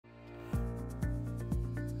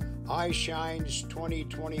Eyeshine's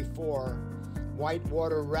 2024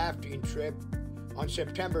 whitewater rafting trip on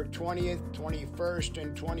September 20th, 21st,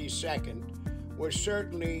 and 22nd was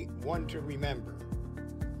certainly one to remember.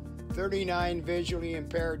 39 visually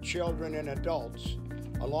impaired children and adults,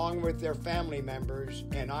 along with their family members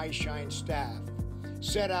and Eyeshine staff,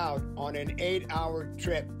 set out on an 8-hour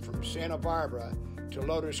trip from Santa Barbara to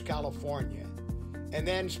Lotus, California, and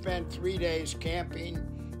then spent 3 days camping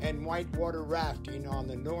and whitewater rafting on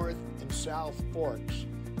the north and south forks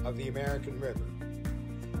of the American River.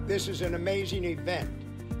 This is an amazing event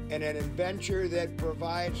and an adventure that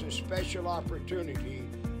provides a special opportunity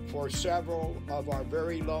for several of our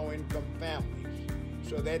very low-income families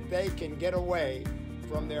so that they can get away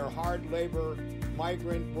from their hard labor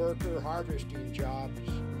migrant worker harvesting jobs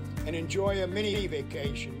and enjoy a mini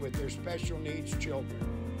vacation with their special needs children,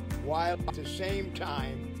 while at the same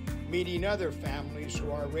time meeting other families who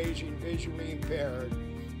are raising visually impaired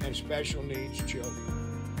and special needs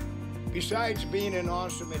children. Besides being an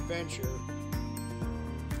awesome adventure,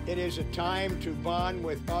 it is a time to bond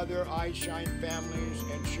with other Eyeshine families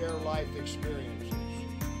and share life experiences.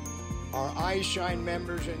 Our Eyeshine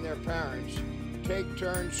members and their parents take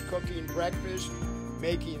turns cooking breakfast,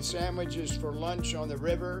 making sandwiches for lunch on the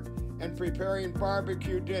river, and preparing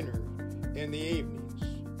barbecue dinner in the evenings.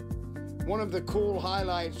 One of the cool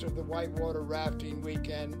highlights of the whitewater rafting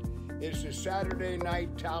weekend is the Saturday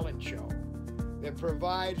night talent show that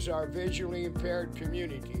provides our visually impaired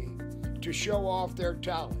community to show off their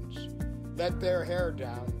talents, let their hair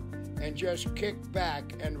down, and just kick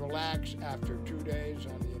back and relax after 2 days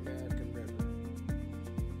on the American River.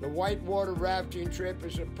 The whitewater rafting trip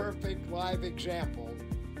is a perfect live example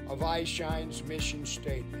of Eyeshine's mission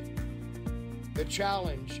statement. The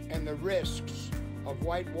challenge and the risks of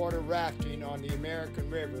whitewater rafting on the American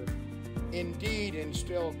River indeed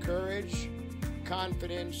instill courage,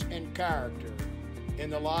 confidence, and character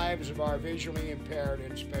in the lives of our visually impaired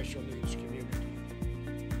and special needs community.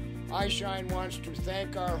 Eyeshine wants to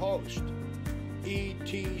thank our host,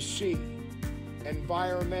 ETC,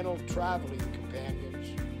 Environmental Traveling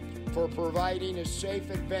Companions, for providing a safe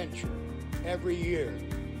adventure every year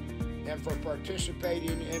and for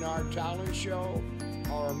participating in our talent show,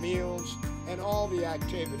 our meals, and all the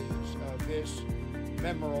activities of this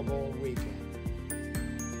memorable weekend.